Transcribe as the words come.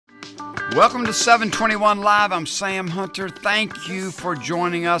Welcome to 721 Live. I'm Sam Hunter. Thank you for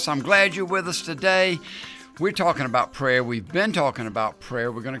joining us. I'm glad you're with us today. We're talking about prayer. We've been talking about prayer.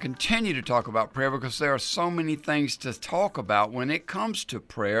 We're going to continue to talk about prayer because there are so many things to talk about when it comes to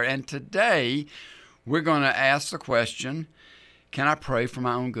prayer. And today, we're going to ask the question, can I pray for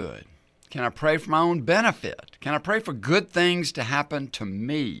my own good? Can I pray for my own benefit? Can I pray for good things to happen to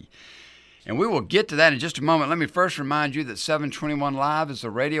me? And we will get to that in just a moment. Let me first remind you that 721 Live is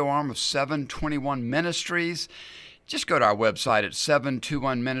the radio arm of 721 Ministries. Just go to our website at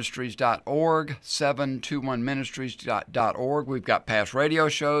 721ministries.org, 721ministries.org. We've got past radio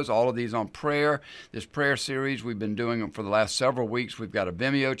shows, all of these on prayer. This prayer series, we've been doing them for the last several weeks. We've got a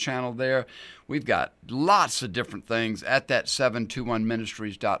Vimeo channel there. We've got lots of different things at that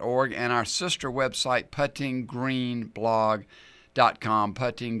 721ministries.org and our sister website, puttinggreenblog.com.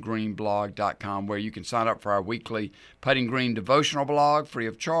 puttinggreenblog.com, where you can sign up for our weekly Putting Green devotional blog free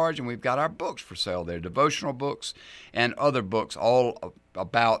of charge, and we've got our books for sale there, devotional books and other books all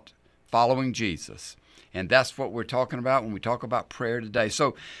about following Jesus. And that's what we're talking about when we talk about prayer today.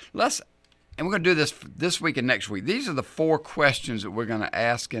 So we're going to do this week and next week. These are the 4 questions that we're going to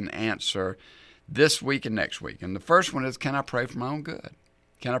ask and answer this week and next week. And the first one is, can I pray for my own good?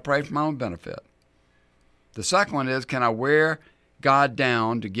 Can I pray for my own benefit? The second one is, can I wear God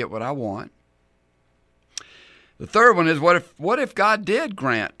down to get what I want? The third one is, what if God did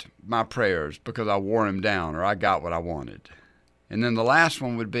grant my prayers because I wore him down or I got what I wanted? And then the last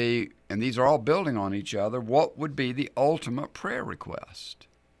one would be, and these are all building on each other, what would be the ultimate prayer request?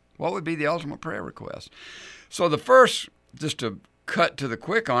 What would be the ultimate prayer request? So the first, just to cut to the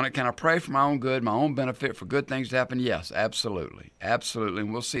quick on it, can I pray for my own good, my own benefit, for good things to happen? Yes, absolutely. Absolutely,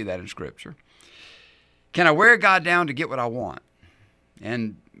 and we'll see that in Scripture. Can I wear God down to get what I want?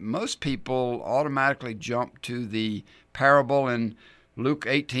 And most people automatically jump to the parable in Luke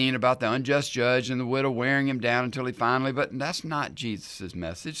 18 about the unjust judge and the widow wearing him down until he finally, but that's not Jesus'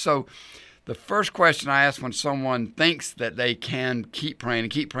 message. So the first question I ask when someone thinks that they can keep praying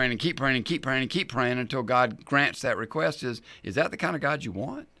and keep praying and keep praying and keep praying and keep praying until God grants that request is that the kind of God you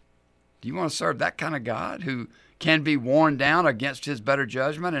want? Do you want to serve that kind of God who can be worn down against his better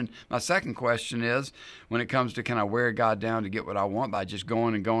judgment? And my second question is, when it comes to, can I wear God down to get what I want by just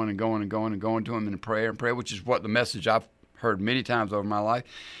going and going and going and going and going to him in prayer, which is what the message I've heard many times over my life.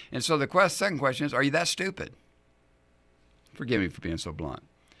 And so the second question is, are you that stupid? Forgive me for being so blunt.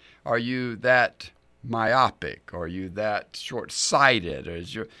 Are you that myopic? Are you that short-sighted?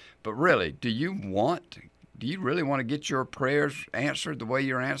 But really, do you really want to get your prayers answered the way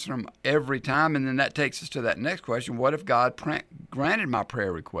you're answering them every time? And then that takes us to that next question. What if God granted my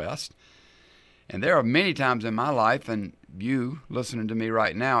prayer request? And there are many times in my life, and you listening to me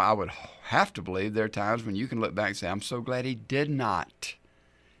right now, I would have to believe there are times when you can look back and say, I'm so glad he did not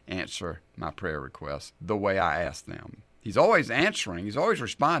answer my prayer requests the way I asked them. He's always answering. He's always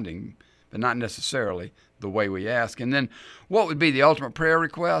responding, but not necessarily the way we ask. And then what would be the ultimate prayer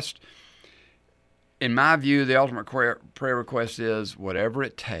request? In my view, the ultimate prayer request is whatever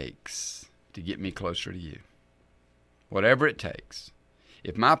it takes to get me closer to you. Whatever it takes.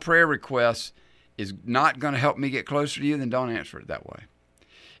 If my prayer request is not going to help me get closer to you, then don't answer it that way.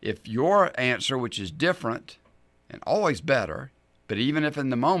 If your answer, which is different and always better, but even if in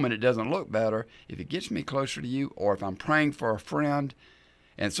the moment it doesn't look better, if it gets me closer to you, or if I'm praying for a friend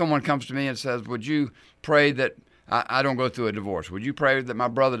and someone comes to me and says, would you pray that I don't go through a divorce? Would you pray that my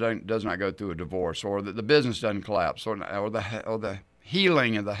brother does not go through a divorce, or that the business doesn't collapse, or the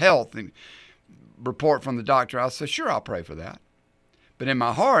healing and the health report from the doctor? I'll say, sure, I'll pray for that. But in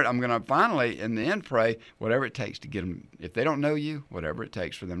my heart, I'm going to finally, in the end, pray whatever it takes to get them. If they don't know you, whatever it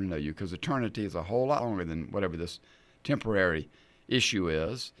takes for them to know you, because eternity is a whole lot longer than whatever this temporary issue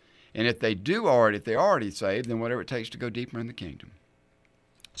is. And if they're already saved, then whatever it takes to go deeper in the kingdom.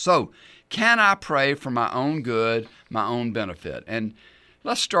 So, can I pray for my own good, my own benefit? And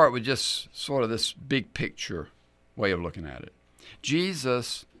let's start with just sort of this big picture way of looking at it.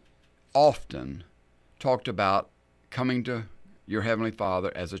 Jesus often talked about coming to your Heavenly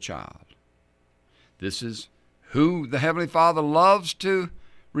Father as a child. This is who the Heavenly Father loves to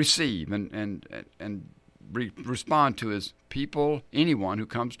receive and respond to his people, anyone who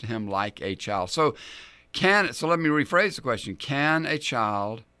comes to him like a child. So let me rephrase the question. Can a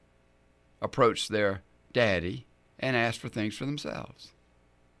child approach their daddy and ask for things for themselves?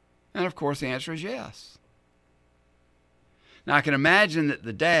 And of course the answer is yes. Now I can imagine that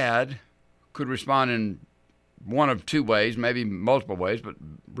the dad could respond in one of 2 ways, maybe multiple ways, but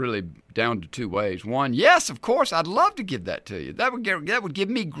really down to 2 ways. One, yes, of course, I'd love to give that to you. That would give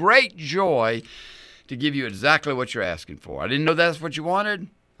me great joy to give you exactly what you're asking for. I didn't know that's what you wanted.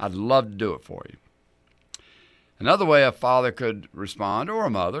 I'd love to do it for you. Another way a father could respond, or a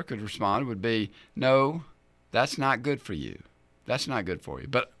mother could respond, would be, no, that's not good for you. That's not good for you.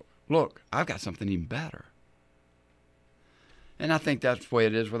 But look, I've got something even better. And I think that's the way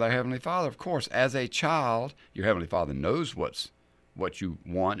it is with our Heavenly Father. Of course, as a child, your Heavenly Father knows what you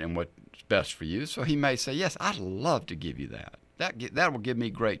want and what's best for you. So he may say, yes, I'd love to give you that. That will give me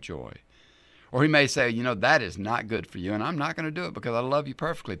great joy. Or he may say, that is not good for you, and I'm not going to do it because I love you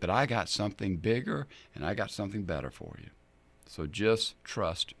perfectly, but I got something bigger and I got something better for you. So just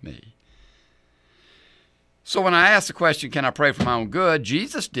trust me. So when I asked the question, can I pray for my own good?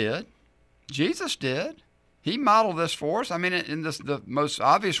 Jesus did. Jesus did. He modeled this for us. I mean, the most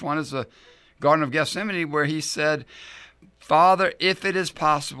obvious one is the Garden of Gethsemane, where he said, Father, if it is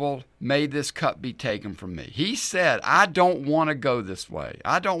possible, may this cup be taken from me. He said, I don't want to go this way.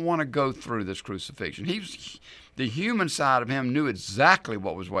 I don't want to go through this crucifixion. The human side of him knew exactly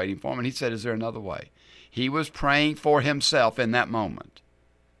what was waiting for him, and he said, is there another way? He was praying for himself in that moment.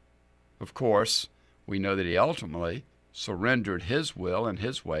 Of course, we know that he ultimately surrendered his will and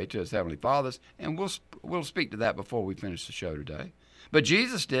his way to his Heavenly Father's, and we'll speak to that before we finish the show today. But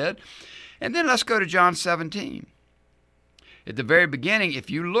Jesus did. And then let's go to John 17. At the very beginning,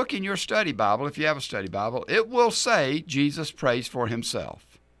 if you look in your study Bible, if you have a study Bible, it will say Jesus prays for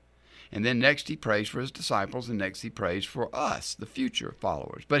himself. And then next he prays for his disciples, and next he prays for us, the future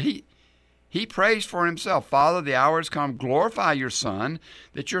followers. But he prays for himself. Father, the hour has come. Glorify your Son,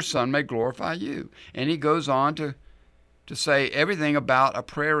 that your Son may glorify you. And he goes on to say everything about a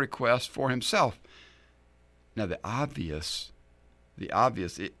prayer request for himself. Now, the obvious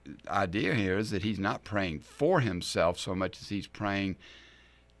idea here is that he's not praying for himself so much as he's praying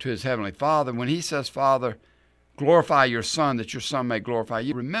to his Heavenly Father. When he says, Father, glorify your Son, that your Son may glorify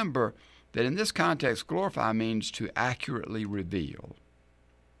you, remember that in this context, glorify means to accurately reveal.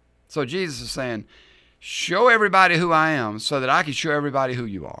 So Jesus is saying, show everybody who I am so that I can show everybody who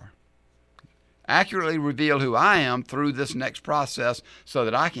you are. Accurately reveal who I am through this next process so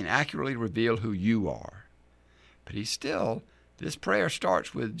that I can accurately reveal who you are. But this prayer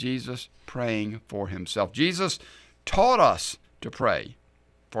starts with Jesus praying for himself. Jesus taught us to pray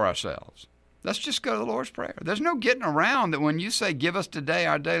for ourselves. Let's just go to the Lord's Prayer. There's no getting around that when you say, give us today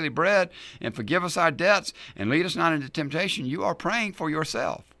our daily bread and forgive us our debts and lead us not into temptation, you are praying for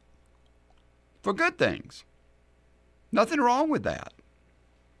yourself. For good things. Nothing wrong with that.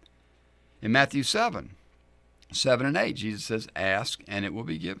 In Matthew 7 and 8, Jesus says, ask and it will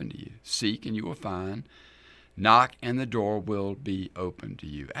be given to you. Seek and you will find. Knock and the door will be open to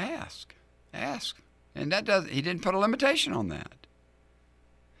you. Ask. And he didn't put a limitation on that.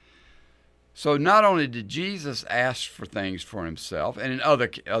 So not only did Jesus ask for things for himself, and in other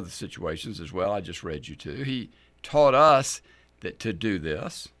situations as well, I just read you to, he taught us that to do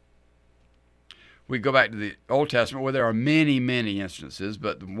this. We go back to the Old Testament where there are many, many instances,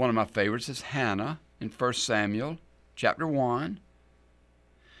 but one of my favorites is Hannah in 1 Samuel chapter 1.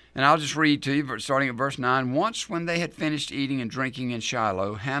 And I'll just read to you, starting at verse 9. Once when they had finished eating and drinking in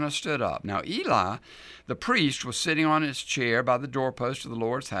Shiloh, Hannah stood up. Now Eli, the priest, was sitting on his chair by the doorpost of the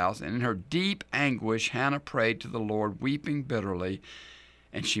Lord's house, and in her deep anguish Hannah prayed to the Lord, weeping bitterly,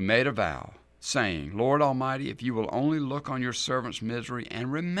 and she made a vow, saying, Lord Almighty, if you will only look on your servant's misery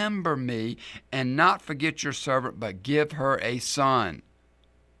and remember me, and not forget your servant, but give her a son.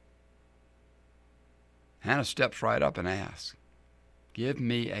 Hannah steps right up and asks, give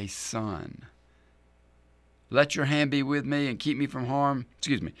me a son. Let your hand be with me and keep me from harm.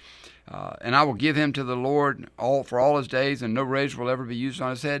 And I will give him to the Lord for all his days, and no razor will ever be used on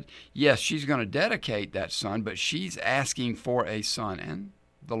his head. Yes, she's going to dedicate that son, but she's asking for a son, and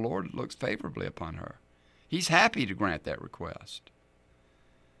the Lord looks favorably upon her. He's happy to grant that request.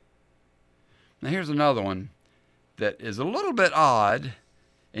 Now here's another one that is a little bit odd,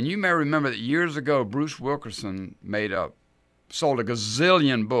 and you may remember that years ago Bruce Wilkerson sold a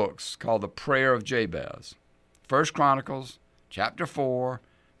gazillion books called The Prayer of Jabez. 1 Chronicles chapter 4,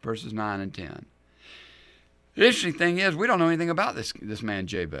 verses 9 and 10. The interesting thing is we don't know anything about this man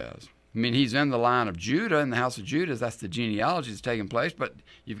Jabez. I mean, he's in the line of Judah, in the house of Judah. That's the genealogy that's taking place. But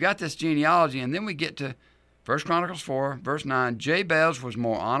you've got this genealogy, and then we get to 1 Chronicles 4, verse 9. Jabez was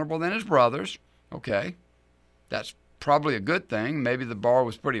more honorable than his brothers. Okay, that's probably a good thing. Maybe the bar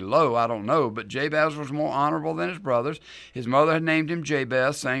was pretty low, I don't know, but Jabez was more honorable than his brothers. His mother had named him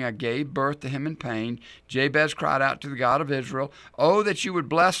Jabez, saying, I gave birth to him in pain. Jabez cried out to the God of Israel, oh, that you would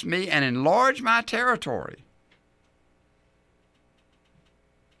bless me and enlarge my territory.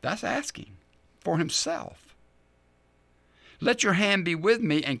 That's asking for himself. Let your hand be with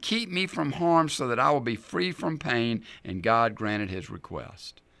me and keep me from harm so that I will be free from pain. And God granted his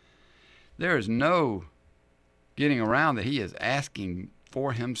request. There is no getting around that he is asking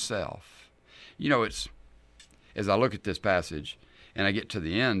for himself. You know, it's, as I look at this passage and I get to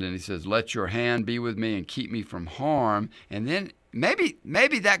the end and he says, let your hand be with me and keep me from harm. And then maybe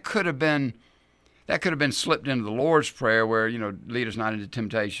that could have been slipped into the Lord's Prayer where, you know, lead us not into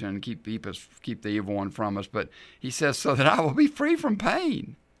temptation, keep the evil one from us. But he says, so that I will be free from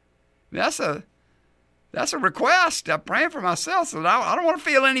pain. That's a request. I'm praying for myself so that I don't want to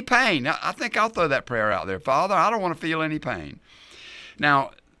feel any pain. I think I'll throw that prayer out there. Father, I don't want to feel any pain.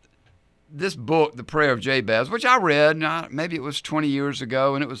 Now, this book, The Prayer of Jabez, which I read, maybe it was 20 years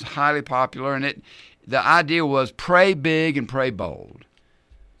ago, and it was highly popular, and the idea was pray big and pray bold.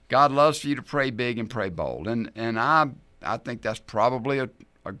 God loves for you to pray big and pray bold. And I think that's probably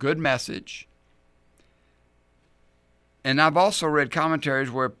a good message. And I've also read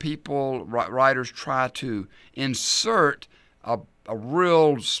commentaries where writers try to insert a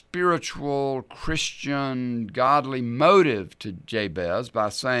real spiritual, Christian, godly motive to Jabez by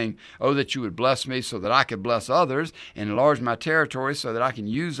saying, oh, that you would bless me so that I could bless others and enlarge my territory so that I can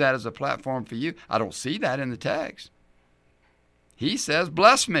use that as a platform for you. I don't see that in the text. He says,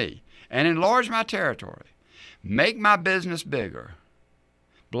 bless me and enlarge my territory. Make my business bigger.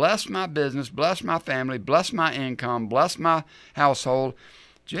 Bless my business, bless my family, bless my income, bless my household.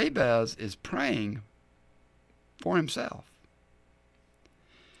 Jabez is praying for himself.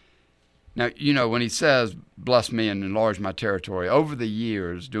 Now, you know, when he says, bless me and enlarge my territory, over the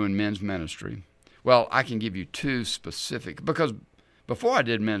years doing men's ministry, well, I can give you two specific, because before I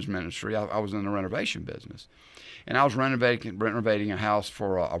did men's ministry, I was in the renovation business. And I was renovating a house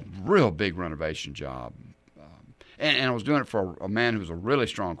for a real big renovation job. And I was doing it for a man who was a really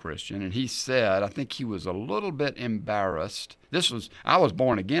strong Christian. And he said, I think he was a little bit embarrassed. I was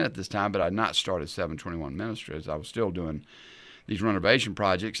born again at this time, but I had not started 721 Ministries. I was still doing these renovation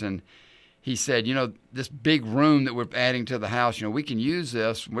projects. And he said, you know, this big room that we're adding to the house, you know, we can use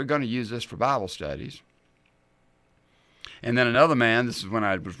this. We're going to use this for Bible studies. And then another man, this is when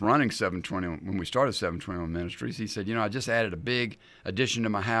I was running 721, when we started 721 Ministries, he said, you know, I just added a big addition to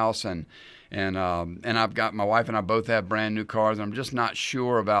my house, and I've got, my wife and I both have brand new cars, and I'm just not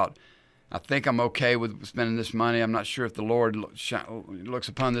sure about, I think I'm okay with spending this money. I'm not sure if the Lord looks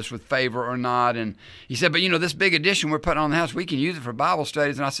upon this with favor or not. And he said, but you know, this big addition we're putting on the house, we can use it for Bible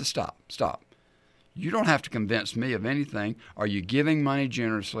studies. And I said, stop. You don't have to convince me of anything. Are you giving money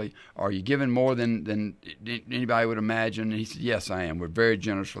generously? Are you giving more than anybody would imagine? And he said, yes, I am. We're very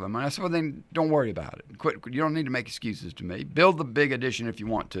generous for the money. I said, well, then don't worry about it. Quit. You don't need to make excuses to me. Build the big addition if you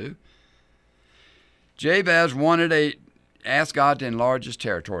want to. Jabez asked God to enlarge his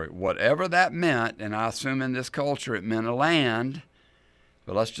territory. Whatever that meant, and I assume in this culture it meant a land,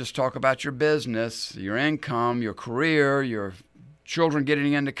 but let's just talk about your business, your income, your career, your children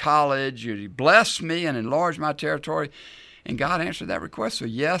getting into college. You bless me and enlarge my territory. And God answered that request. So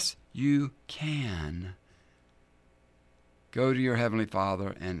yes, you can go to your Heavenly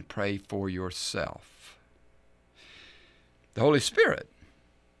Father and pray for yourself. The Holy Spirit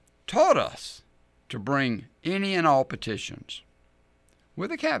taught us to bring any and all petitions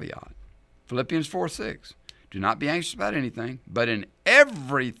with a caveat. Philippians 4:6. Do not be anxious about anything, but in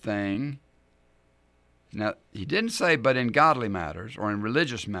everything. Now, he didn't say, but in godly matters, or in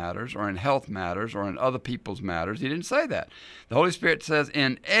religious matters, or in health matters, or in other people's matters. He didn't say that. The Holy Spirit says,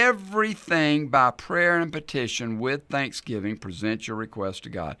 in everything, by prayer and petition, with thanksgiving, present your request to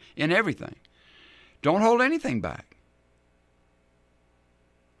God. In everything. Don't hold anything back.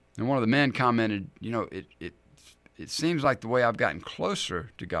 And one of the men commented, you know, it seems like the way I've gotten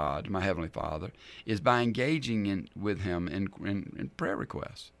closer to God, my Heavenly Father, is by engaging with Him in prayer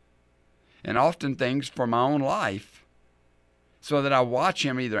requests. And often things for my own life, so that I watch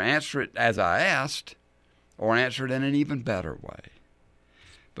Him either answer it as I asked or answer it in an even better way.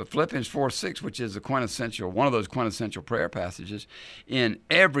 But Philippians 4:6, which is one of those quintessential prayer passages, in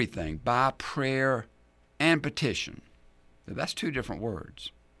everything by prayer and petition. Now, that's two different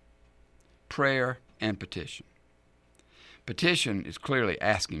words. Prayer and petition. Petition is clearly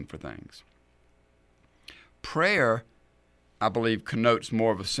asking for things. Prayer, I believe, connotes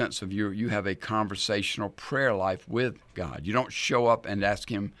more of a sense of you have a conversational prayer life with God. You don't show up and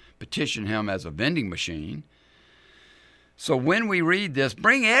petition Him as a vending machine. So when we read this,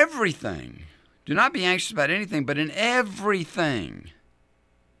 bring everything. Do not be anxious about anything, but in everything,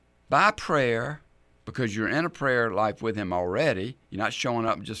 by prayer, because you're in a prayer life with Him already. You're not showing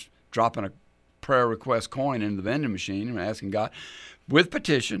up and just dropping a prayer request coin into the vending machine and asking God, with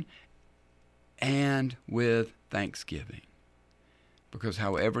petition and with thanksgiving. Because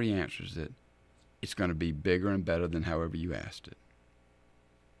however He answers it, it's going to be bigger and better than however you asked it.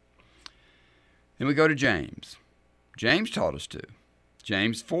 Then we go to James. James taught us to.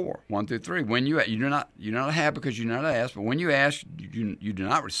 James 4, 1 through 3. When you do not have because you do not ask, but when you ask, you do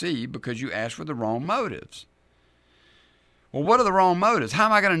not receive because you ask with the wrong motives. Well, what are the wrong motives? How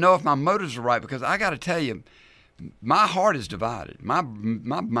am I going to know if my motives are right? Because I got to tell you, my heart is divided. My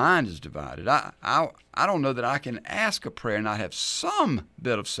mind is divided. I don't know that I can ask a prayer and not have some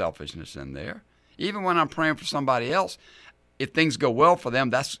bit of selfishness in there. Even when I'm praying for somebody else, if things go well for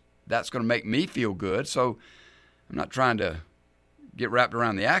them, that's going to make me feel good. So I'm not trying to get wrapped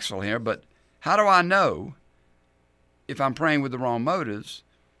around the axle here, but how do I know if I'm praying with the wrong motives?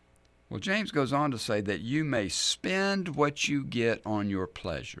 Well, James goes on to say that you may spend what you get on your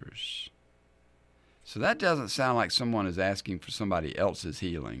pleasures. So that doesn't sound like someone is asking for somebody else's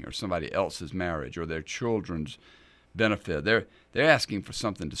healing or somebody else's marriage or their children's benefit. They're asking for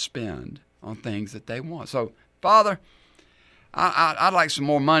something to spend on things that they want. So, Father, I'd like some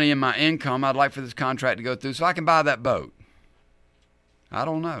more money in my income. I'd like for this contract to go through so I can buy that boat. I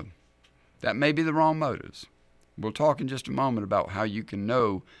don't know. That may be the wrong motives. We'll talk in just a moment about how you can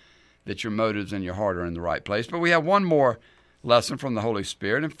know that your motives and your heart are in the right place. But we have one more lesson from the Holy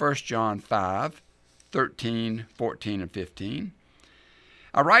Spirit in 1 John 5, 13, 14, and 15.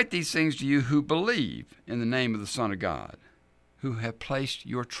 I write these things to you who believe in the name of the Son of God, who have placed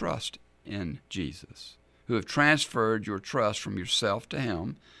your trust in Jesus, who have transferred your trust from yourself to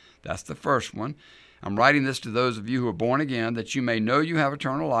Him. That's the first one. I'm writing this to those of you who are born again, that you may know you have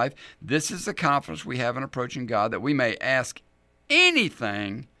eternal life. This is the confidence we have in approaching God, that we may ask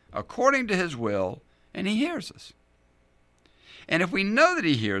anything according to His will, and He hears us. And if we know that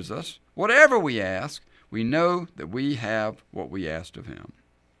He hears us, whatever we ask, we know that we have what we asked of Him.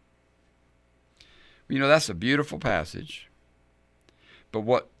 You know, that's a beautiful passage. But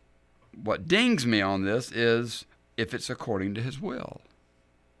what dings me on this is if it's according to His will.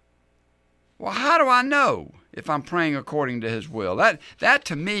 Well, how do I know if I'm praying according to His will? That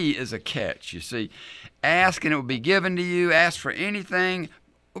to me is a catch. You see, ask and it will be given to you. Ask for anything.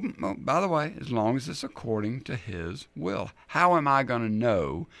 Oh, by the way, as long as it's according to His will. How am I going to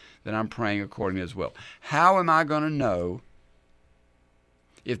know that I'm praying according to His will? How am I going to know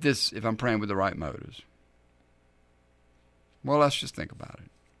if I'm praying with the right motives? Well, let's just think about it.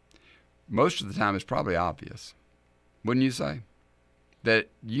 Most of the time, it's probably obvious, wouldn't you say? That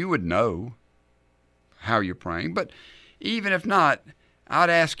you would know how you're praying. But even if not, I'd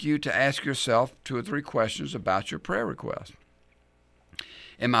ask you to ask yourself 2 or 3 questions about your prayer request.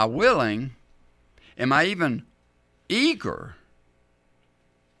 Am I willing? Am I even eager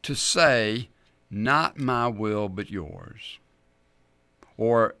to say, not my will, but yours?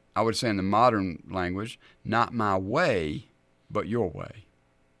 Or I would say in the modern language, not my way, but your way.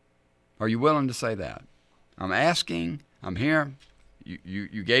 Are you willing to say that? I'm asking, I'm here,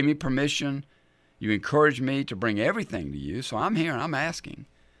 you gave me permission, you encouraged me to bring everything to you, so I'm here and I'm asking.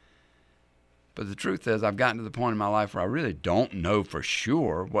 But the truth is, I've gotten to the point in my life where I really don't know for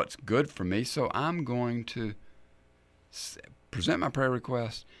sure what's good for me, so I'm going to present my prayer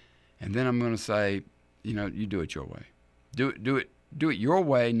request, and then I'm going to say, you do it your way. Do it your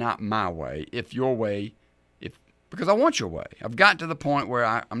way, not my way. Because I want your way. I've gotten to the point where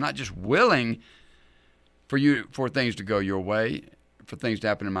I'm not just willing for things to go your way, for things to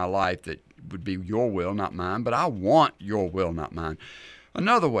happen in my life that would be your will, not mine, but I want your will, not mine.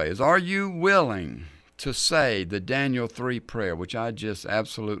 Another way is, are you willing to say the Daniel 3 prayer, which I just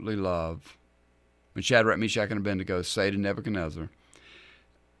absolutely love, when Shadrach, Meshach, and Abednego say to Nebuchadnezzar,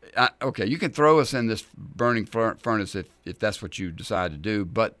 okay, you can throw us in this burning furnace if that's what you decide to do,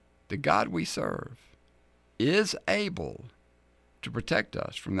 but the God we serve is able to protect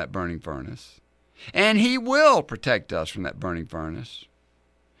us from that burning furnace, and He will protect us from that burning furnace.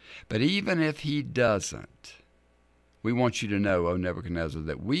 But even if He doesn't, we want you to know, O Nebuchadnezzar,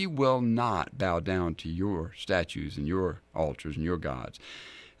 that we will not bow down to your statues and your altars and your gods.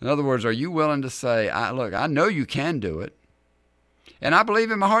 In other words, are you willing to say, look, I know you can do it, and I believe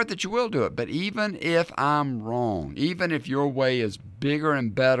in my heart that you will do it, but even if I'm wrong, even if your way is bigger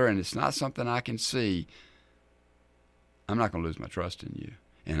and better and it's not something I can see, I'm not going to lose my trust in you,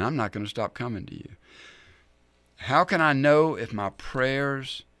 and I'm not going to stop coming to you. How can I know if my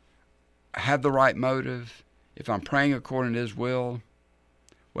prayers have the right motive, if I'm praying according to His will?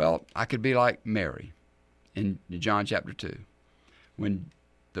 Well, I could be like Mary in John chapter 2. When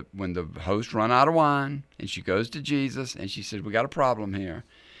the host run out of wine, and she goes to Jesus, and she says, we got a problem here.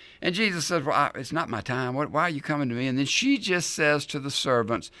 And Jesus says, well, it's not my time. Why are you coming to me? And then she just says to the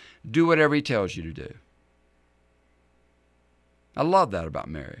servants, do whatever He tells you to do. I love that about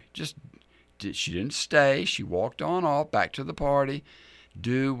Mary. She didn't stay. She walked on off back to the party.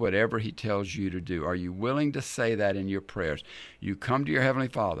 Do whatever he tells you to do. Are you willing to say that in your prayers? You come to your Heavenly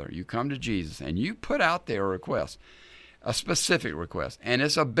Father, you come to Jesus, and you put out there a request, a specific request, and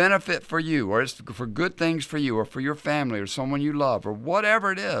it's a benefit for you, or it's for good things for you, or for your family, or someone you love, or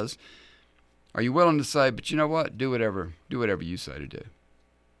whatever it is. Are you willing to say, but you know what? Do whatever you say to do.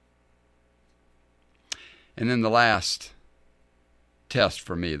 And then the last test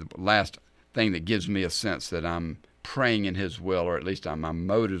for me, the last thing that gives me a sense that I'm praying in his will, or at least my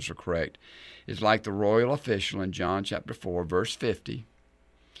motives are correct, is like the royal official in John chapter 4, verse 50.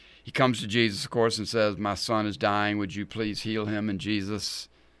 He comes to Jesus, of course, and says, my son is dying. Would you please heal him? And Jesus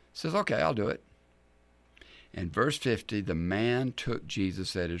says, okay, I'll do it. And verse 50, the man took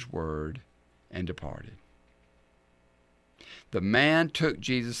Jesus at his word and departed. The man took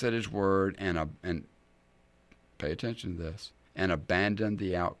Jesus at his word and pay attention to this, and abandoned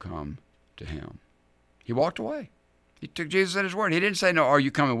the outcome to him. He walked away. He took Jesus at his word. He didn't say, no, are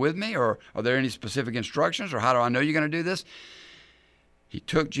you coming with me? Or are there any specific instructions? Or how do I know you're going to do this? He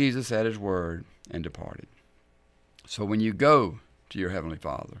took Jesus at his word and departed. So when you go to your Heavenly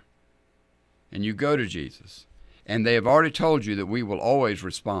Father and you go to Jesus, and they have already told you that we will always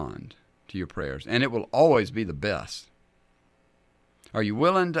respond to your prayers, and it will always be the best, are you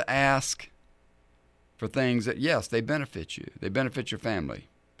willing to ask for things that, yes, they benefit you. They benefit your family.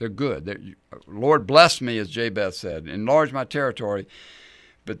 They're good. Lord, bless me, as Jabez said. Enlarge my territory.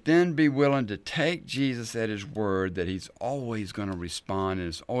 But then be willing to take Jesus at his word that he's always going to respond and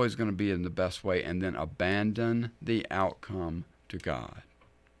it's always going to be in the best way, and then abandon the outcome to God.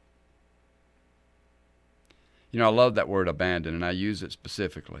 You know, I love that word abandon, and I use it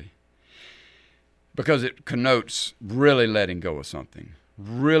specifically because it connotes really letting go of something,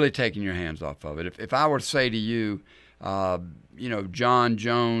 really taking your hands off of it. If I were to say to you, John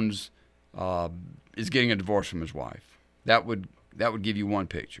Jones is getting a divorce from his wife, that would give you one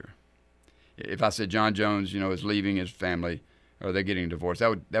picture. If I said John Jones, is leaving his family, or they're getting a divorce, that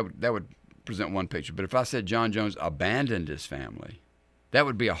would present one picture. But if I said John Jones abandoned his family, that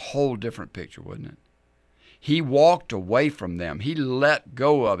would be a whole different picture, wouldn't it? He walked away from them. He let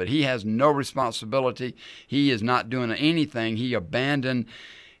go of it. He has no responsibility. He is not doing anything. He abandoned.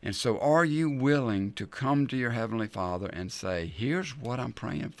 And so are you willing to come to your Heavenly Father and say, here's what I'm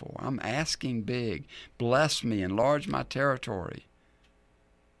praying for. I'm asking big. Bless me. Enlarge my territory.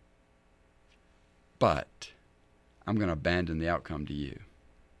 But I'm going to abandon the outcome to you.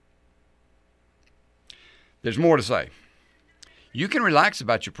 There's more to say. You can relax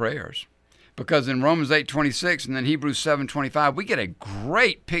about your prayers, because in Romans 8:26 and then Hebrews 7:25, we get a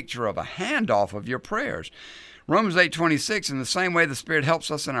great picture of a handoff of your prayers. Romans 8:26, in the same way the Spirit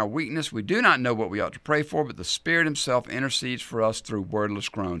helps us in our weakness, we do not know what we ought to pray for, but the Spirit himself intercedes for us through wordless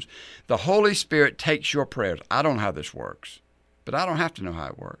groans. The Holy Spirit takes your prayers. I don't know how this works, but I don't have to know how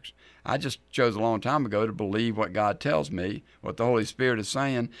it works. I just chose a long time ago to believe what God tells me, what the Holy Spirit is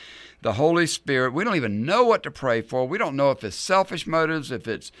saying. The Holy Spirit, we don't even know what to pray for. We don't know if it's selfish motives, if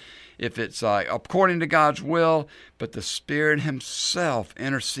it's according to God's will, but the Spirit himself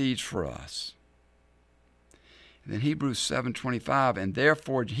intercedes for us. And then Hebrews 7:25, and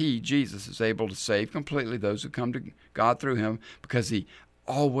therefore he, Jesus, is able to save completely those who come to God through him, because he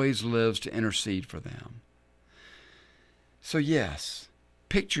always lives to intercede for them. So yes,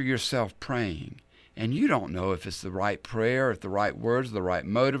 picture yourself praying, and you don't know if it's the right prayer, if the right words, the right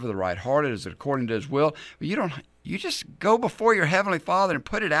motive, or the right heart, is it according to his will. But you just go before your Heavenly Father and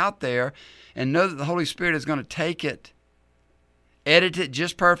put it out there and know that the Holy Spirit is going to take it, edit it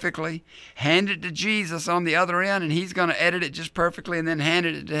just perfectly, hand it to Jesus on the other end, and he's going to edit it just perfectly, and then hand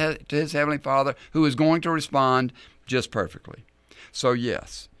it to his Heavenly Father, who is going to respond just perfectly. So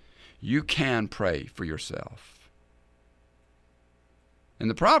yes, you can pray for yourself. And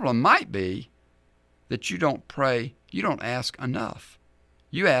the problem might be that you don't pray, you don't ask enough.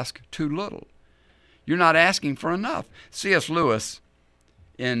 You ask too little. You're not asking for enough. C.S. Lewis,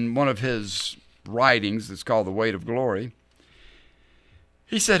 in one of his writings that's called The Weight of Glory,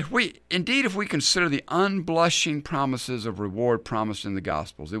 he said, indeed, if we consider the unblushing promises of reward promised in the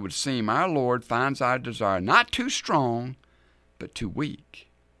Gospels, it would seem our Lord finds our desire not too strong, but too weak.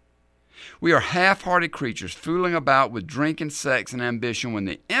 We are half-hearted creatures fooling about with drink and sex and ambition when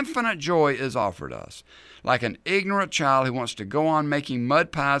the infinite joy is offered us, like an ignorant child who wants to go on making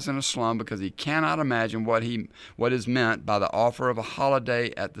mud pies in a slum because he cannot imagine what is meant by the offer of a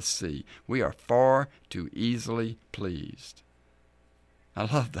holiday at the sea. We are far too easily pleased. I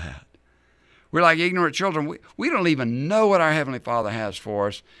love that. We're like ignorant children. We don't even know what our Heavenly Father has for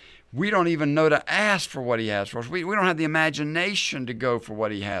us. We don't even know to ask for what he has for us. We don't have the imagination to go for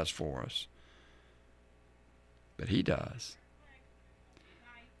what he has for us. But he does.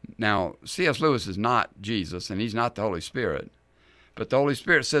 Now, C.S. Lewis is not Jesus, and he's not the Holy Spirit. But the Holy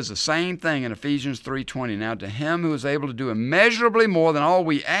Spirit says the same thing in Ephesians 3:20. Now, to him who is able to do immeasurably more than all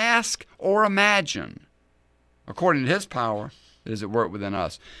we ask or imagine, according to his power that is at work within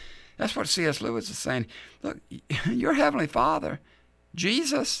us. That's what C.S. Lewis is saying. Look, your Heavenly Father,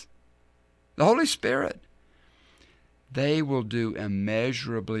 Jesus, the Holy Spirit, they will do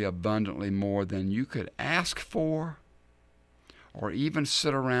immeasurably abundantly more than you could ask for or even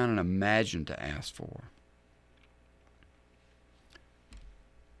sit around and imagine to ask for.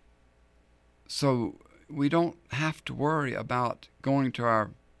 So we don't have to worry about going to our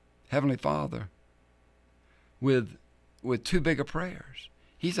Heavenly Father with too big of prayers.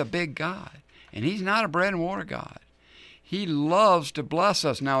 He's a big God, and he's not a bread and water God. He loves to bless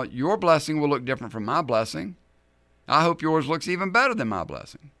us. Now, your blessing will look different from my blessing. I hope yours looks even better than my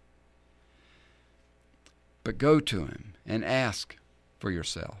blessing. But go to him and ask for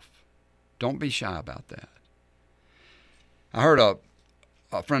yourself. Don't be shy about that. I heard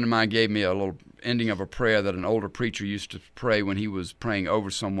a friend of mine gave me a little ending of a prayer that an older preacher used to pray when he was praying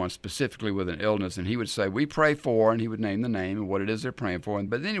over someone specifically with an illness. And he would say, we pray for, and he would name the name and what it is they're praying for.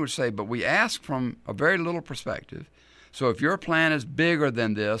 But then he would say, but we ask from a very little perspective. So if your plan is bigger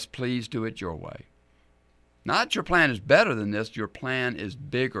than this, please do it your way. Not your plan is better than this, your plan is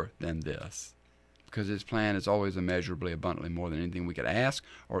bigger than this. Because his plan is always immeasurably abundantly more than anything we could ask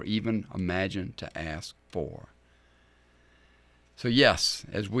or even imagine to ask for. So yes,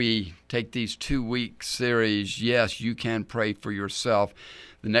 as we take these 2-week series, yes, you can pray for yourself.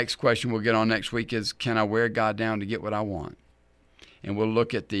 The next question we'll get on next week is, can I wear God down to get what I want? And we'll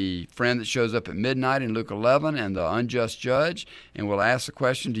look at the friend that shows up at midnight in Luke 11 and the unjust judge, and we'll ask the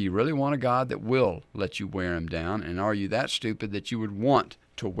question, do you really want a God that will let you wear him down? And are you that stupid that you would want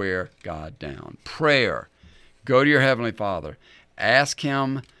to wear God down? Prayer. Go to your Heavenly Father. Ask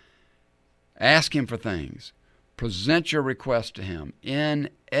him for things. Present your request to him in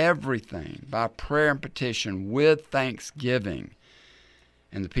everything by prayer and petition with thanksgiving.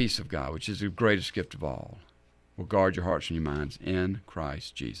 And the peace of God, which is the greatest gift of all, will guard your hearts and your minds in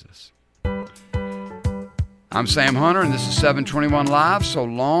Christ Jesus. I'm Sam Hunter, and this is 721 Live. So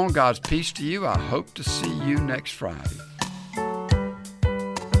long, God's peace to you. I hope to see you next Friday.